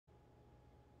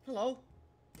Hello.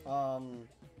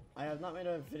 I have not made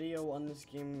a video on this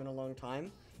game in a long time,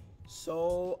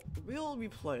 so we'll be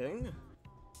playing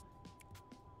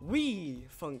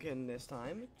WiiFunkin this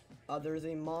time. There's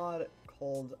a mod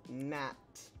called Matt,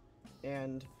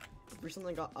 and it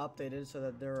recently got updated so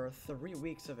that there are 3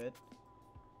 weeks of it.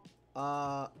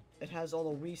 It has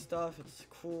all the Wii stuff, it's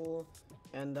cool,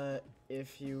 and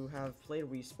if you have played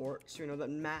Wii Sports, you know that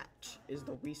Matt is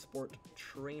the Wii Sport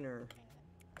trainer.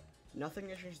 Nothing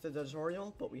has changed the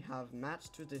tutorial, but we have Matt's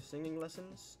Tuesday singing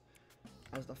lessons.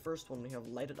 As the first one, we have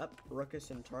Light It Up, Ruckus,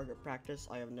 and Target Practice.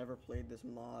 I have never played this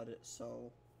mod, so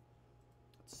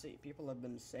let's see. People have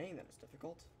been saying that it's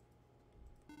difficult.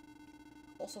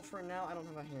 Also, for now, I don't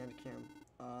have a hand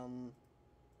cam.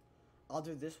 I'll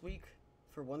do this week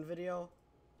for one video,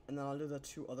 and then I'll do the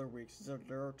 2 other weeks.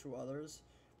 There are 2 others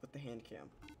with the hand cam.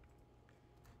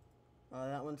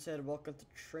 That one said, "Welcome to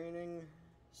training."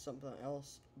 Something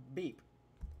else. Beep.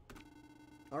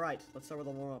 Alright, let's start with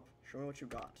the warm-up. Show me what you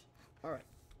got. Alright.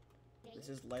 This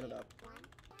is Light It Up.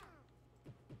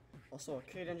 Also,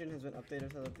 Arcade Engine has been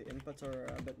updated so that the inputs are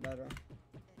a bit better.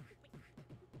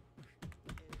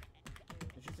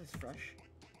 Is this fresh?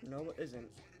 No, it isn't.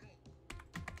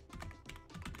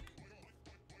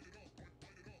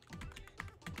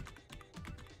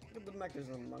 Look at the mech. There's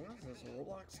Among Us, there's a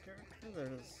Roblox character,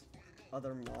 there's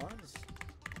other mods.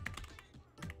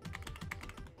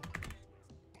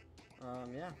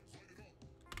 Yeah.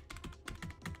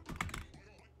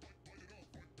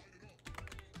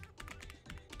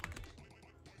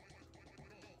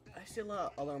 I see a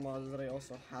lot of other mods that I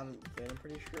also haven't played, I'm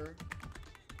pretty sure.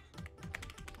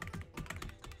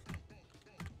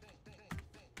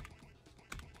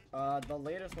 The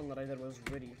latest one that I did was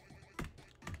Witty.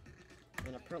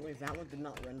 And apparently that one did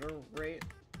not render great,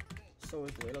 so it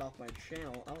was deleted off my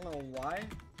channel. I don't know why.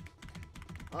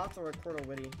 I'll have to record a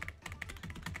Witty.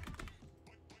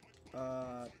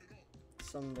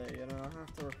 Someday, you know, I'll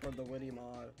have to record the Witty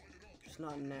mod. Just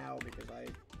not now, because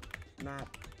Matt,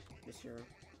 this year.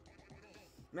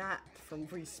 Matt from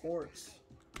Wii Sports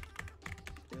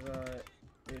is,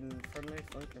 in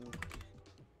WiiFunkin.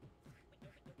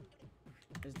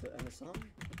 Is the end of song?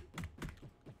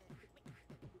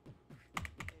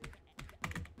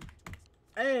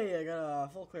 Hey, I got a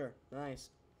full clear.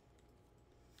 Nice.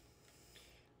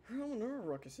 I don't know where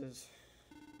Ruckus is.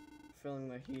 Feeling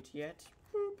the heat yet?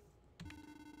 Boop.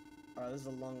 Alright, this is a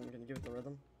long one. Can you give it the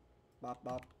rhythm? Bop,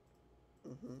 bop.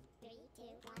 3, 2,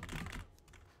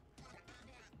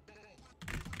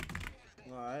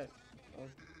 1. Alright. Oh.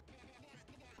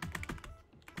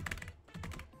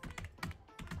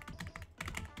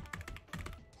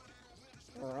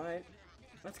 Alright.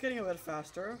 That's getting a bit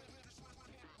faster.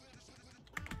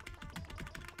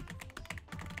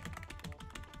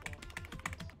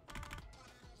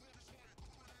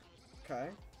 Okay.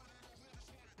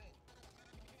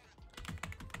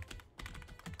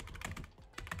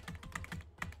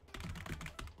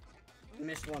 I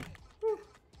missed one. Whew.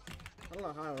 I don't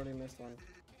know how I already missed one.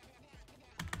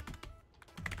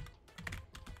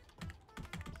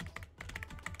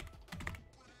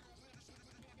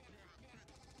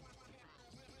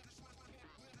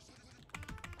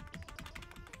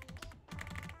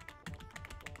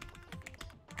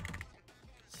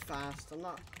 It's fast. I'm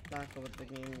not back with the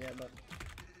game yet, but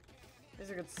as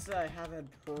you could say, I have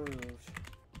improved.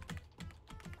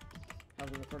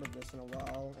 Haven't recorded this in a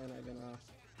while, and I've been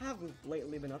haven't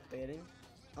lately been updating.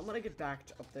 I'm gonna get back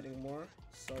to updating more,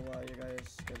 so you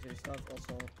guys can see stuff.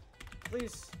 Also,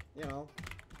 please, you know,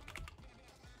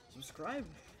 subscribe.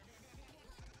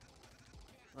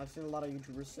 I've seen a lot of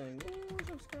YouTubers saying, "Ooh,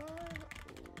 subscribe."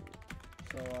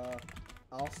 Ooh. So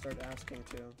I'll start asking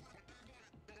too.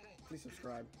 Please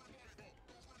subscribe.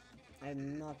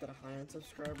 I'm not that high on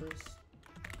subscribers,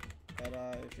 but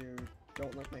if you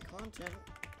don't like my content,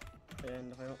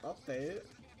 and if I don't update,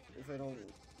 if I don't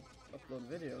upload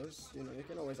videos, you know, you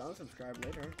can always unsubscribe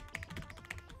later.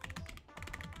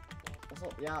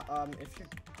 Also, yeah,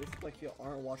 if like you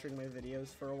aren't watching my videos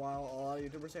for a while, a lot of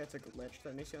YouTubers say it's a glitch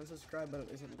that makes you unsubscribe, but it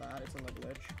isn't that, it's not a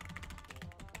glitch.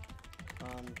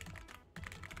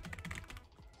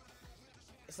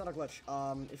 It's not a glitch.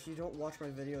 If you don't watch my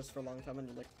videos for a long time and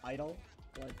you're like idle,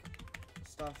 like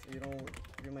stuff, you don't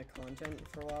view my content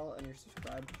for a while and you're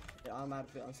subscribed, it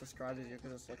automatically unsubscribes you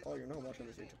because it's like, oh, you're not watching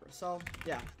this YouTuber. So,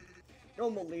 yeah.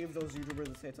 Don't believe those YouTubers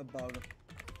that say it's a bug.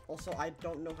 Also, I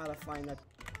don't know how to find that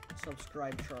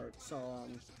subscribe chart, so,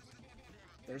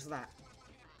 there's that.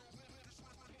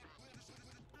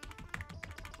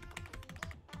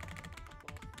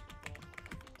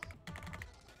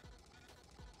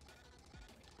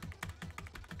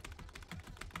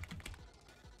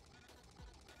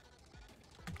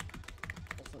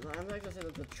 I'm like to say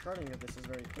that the charting of this is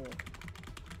very cool.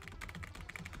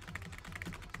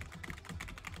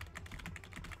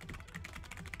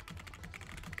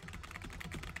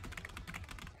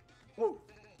 Woo!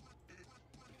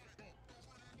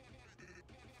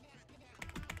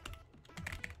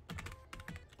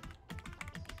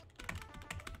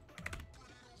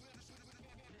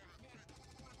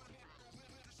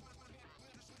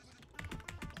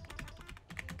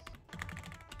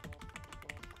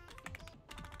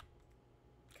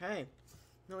 Okay,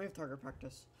 now we have target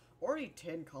practice. Already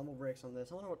 10 combo breaks on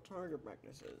this. I wonder what target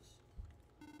practice is.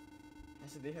 I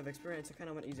see they have experience. It kind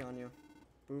of went easy on you.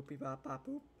 Boopy bop bop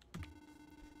boop.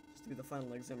 Just to be the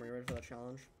final exam. Are you ready for that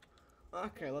challenge?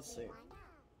 Okay, let's see.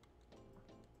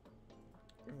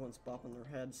 Everyone's bopping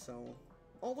their heads, so...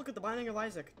 Oh, look at the Binding of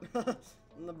Isaac!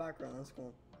 In the background, that's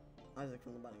cool. Isaac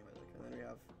from the Binding of Isaac. And then we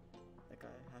have... that guy,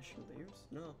 hashing leaves?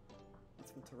 No.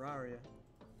 That's from Terraria.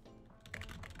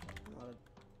 Not a...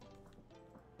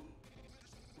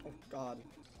 Oh god.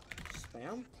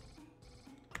 Spam?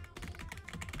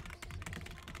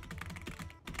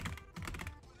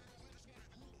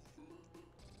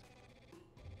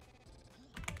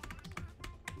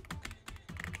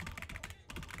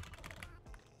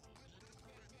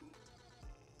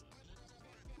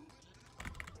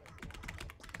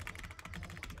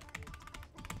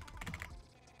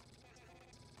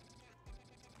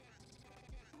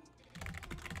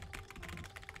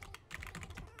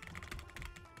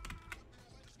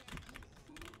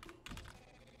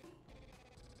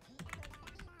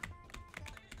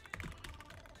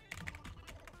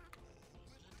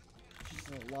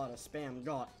 A lot of spam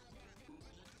got.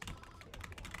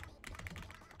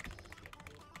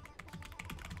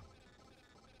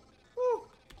 Woo!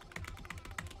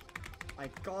 My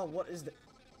god, what is the...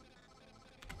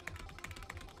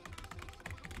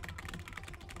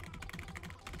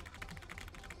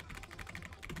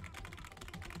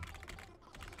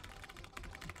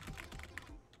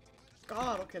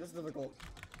 God, okay, this is difficult.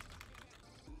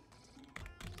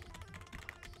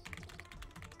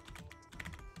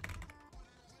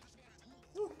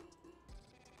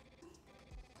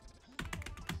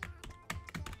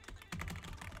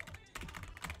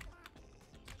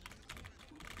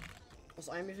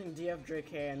 Also, I'm using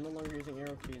DFJK. I'm no longer using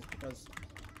arrow keys because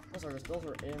those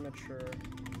are amateur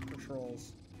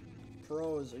controls.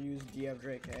 Pros use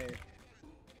DFJK.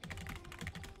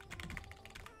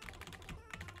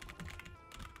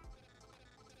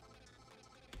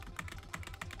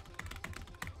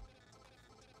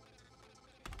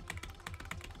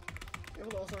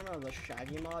 People also remember the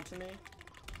Shaggy mod to me.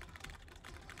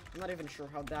 I'm not even sure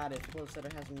how that is. People have said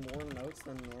it has more notes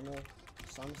than normal,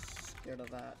 so I'm scared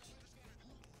of that.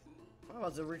 I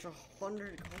was to reach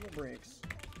 100 combo breaks.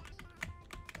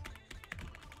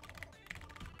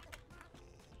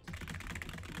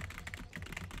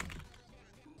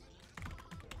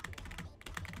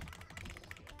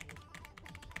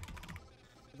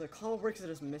 The combo breaks it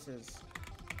just misses.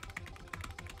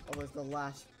 Oh, there's the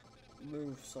last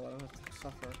move, so I don't have to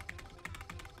suffer.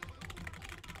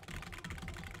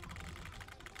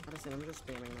 Honestly, I'm just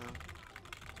spamming now.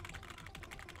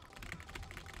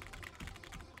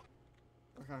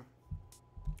 Okay.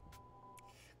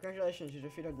 Congratulations, you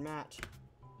defeated Matt.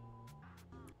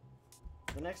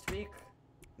 The next week,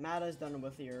 Matt is done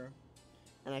with here.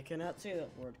 And I cannot say that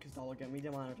word because that'll get me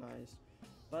demonetized.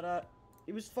 But,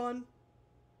 it was fun.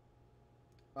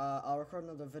 I'll record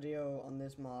another video on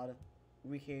this mod,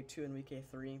 week A2 and week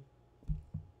A3.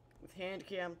 With hand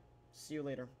cam. See you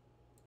later.